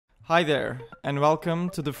Hi there, and welcome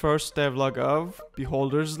to the first devlog of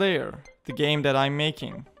Beholder's Lair, the game that I'm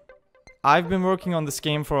making. I've been working on this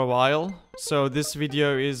game for a while, so this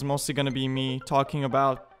video is mostly gonna be me talking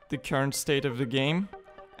about the current state of the game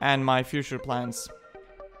and my future plans.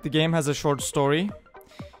 The game has a short story.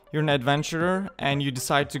 You're an adventurer and you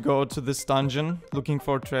decide to go to this dungeon looking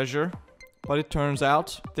for treasure, but it turns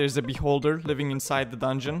out there's a beholder living inside the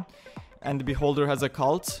dungeon, and the beholder has a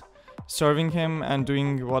cult serving him and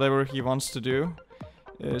doing whatever he wants to do,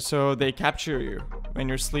 so they capture you when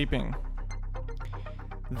you're sleeping.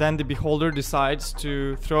 Then the beholder decides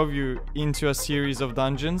to throw you into a series of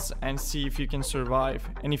dungeons and see if you can survive,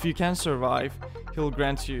 and if you can survive, he'll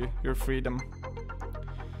grant you your freedom.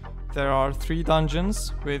 There are 3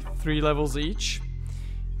 dungeons with 3 levels each,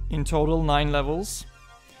 in total 9 levels,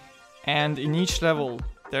 and in each level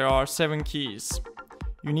there are 7 keys.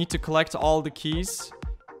 You need to collect all the keys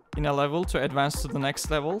in a level to advance to the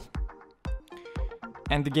next level,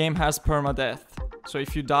 and the game has permadeath, so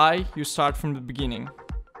if you die, you start from the beginning.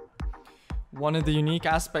 One of the unique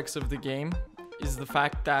aspects of the game is the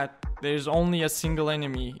fact that there's only a single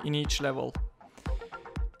enemy in each level,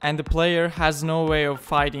 and the player has no way of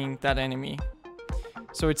fighting that enemy.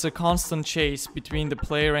 So it's a constant chase between the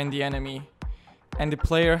player and the enemy, and the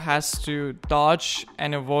player has to dodge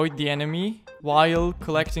and avoid the enemy while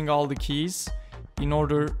collecting all the keys in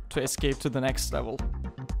order to escape to the next level.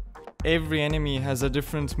 Every enemy has a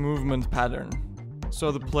different movement pattern,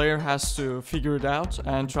 so the player has to figure it out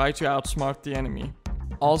and try to outsmart the enemy.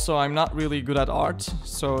 Also, I'm not really good at art,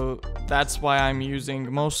 so that's why I'm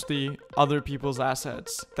using mostly other people's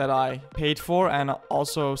assets that I paid for, and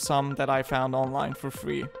also some that I found online for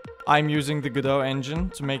free. I'm using the Godot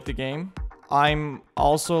engine to make the game. I'm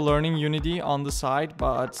also learning Unity on the side,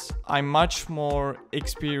 but I'm much more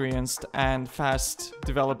experienced and fast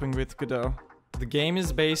developing with Godot. The game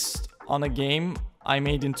is based on a game I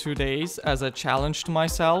made in 2 days as a challenge to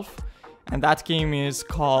myself, and that game is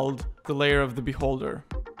called The Lair of the Beholder.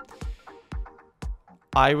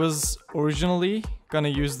 I was originally gonna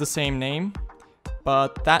use the same name,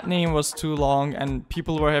 but that name was too long and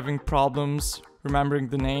people were having problems remembering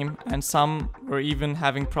the name, and some were even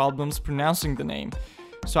having problems pronouncing the name.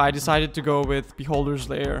 So I decided to go with Beholder's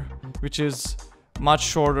Lair, which is much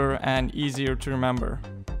shorter and easier to remember.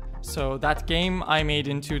 So that game I made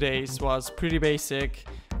in 2 days was pretty basic.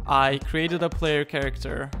 I created a player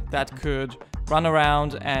character that could run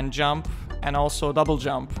around and jump, and also double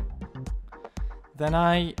jump. Then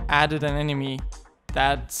I added an enemy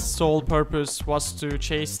that sole purpose was to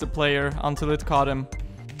chase the player until it caught him.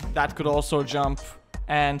 That could also jump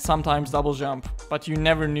and sometimes double jump, but you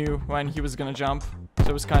never knew when he was gonna jump, so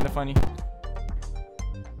it was kind of funny.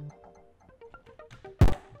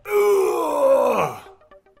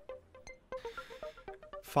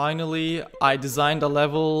 Finally, I designed a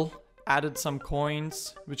level, added some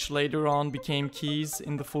coins, which later on became keys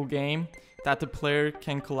in the full game that the player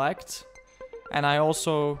can collect, and I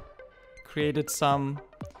also created some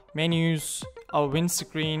menus, a win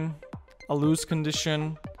screen, a lose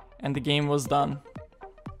condition, and the game was done.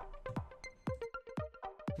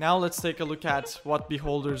 Now let's take a look at what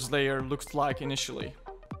Beholder's Lair looked like initially.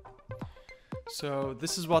 So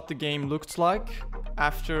this is what the game looked like.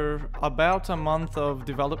 After about a month of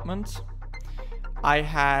development, I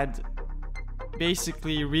had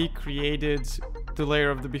basically recreated the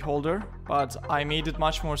lair of the beholder, but I made it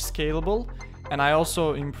much more scalable, and I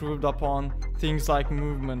also improved upon things like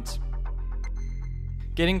movement.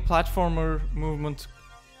 Getting platformer movement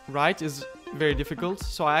right is very difficult,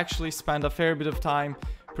 so I actually spent a fair bit of time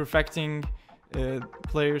perfecting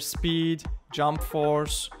player's speed, jump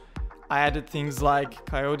force. I added things like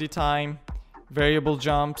coyote time, variable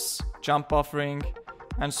jumps, jump buffering,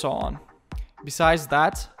 and so on. Besides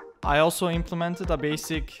that, I also implemented a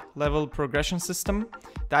basic level progression system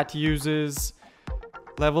that uses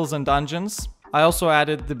levels and dungeons. I also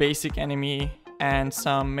added the basic enemy and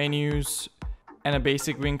some menus and a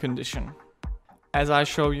basic win condition. As I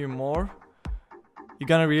show you more, you're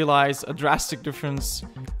gonna realize a drastic difference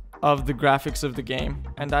of the graphics of the game,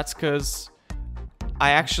 and that's because I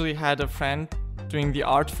actually had a friend doing the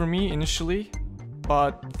art for me initially,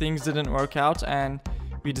 but things didn't work out and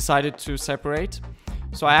we decided to separate.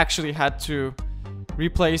 So I actually had to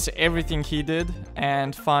replace everything he did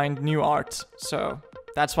and find new art. So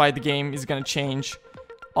that's why the game is gonna change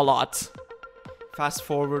a lot. Fast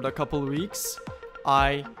forward a couple of weeks,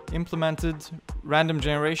 I implemented random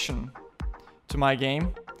generation to my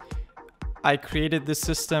game. I created this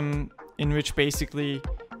system in which basically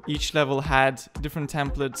each level had different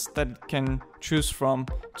templates that it can choose from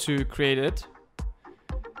to create it.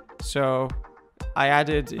 So I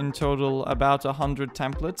added in total about 100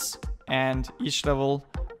 templates, and each level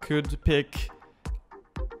could pick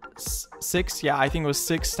six, yeah, I think it was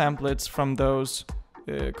 6 templates from those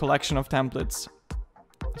collection of templates.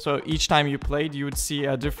 So each time you played, you would see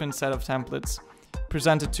a different set of templates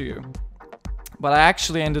presented to you. But I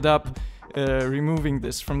actually ended up removing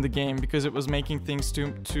this from the game because it was making things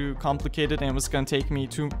too complicated, and it was gonna take me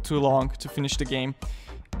too long to finish the game.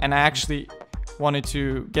 And I actually wanted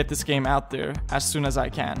to get this game out there as soon as I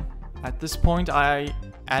can. At this point, I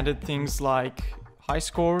added things like high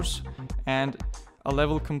scores and a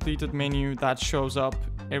level completed menu that shows up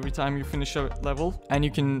every time you finish a level, and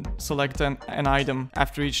you can select an item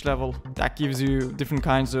after each level that gives you different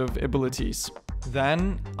kinds of abilities.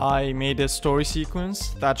 Then I made a story sequence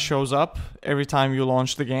that shows up every time you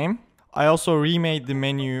launch the game. I also remade the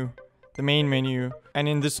menu, the main menu, and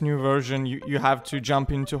in this new version you have to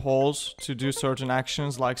jump into halls to do certain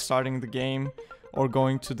actions like starting the game or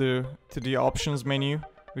going to the options menu,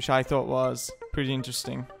 which I thought was pretty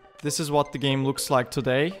interesting. This is what the game looks like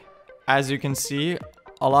today. As you can see,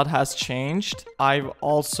 a lot has changed. I've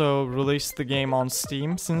also released the game on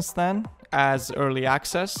Steam since then as early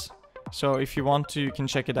access. So if you want to, you can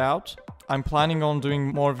check it out. I'm planning on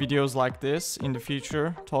doing more videos like this in the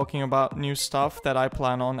future, talking about new stuff that I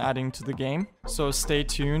plan on adding to the game. So stay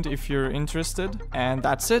tuned if you're interested. And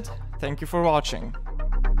that's it. Thank you for watching.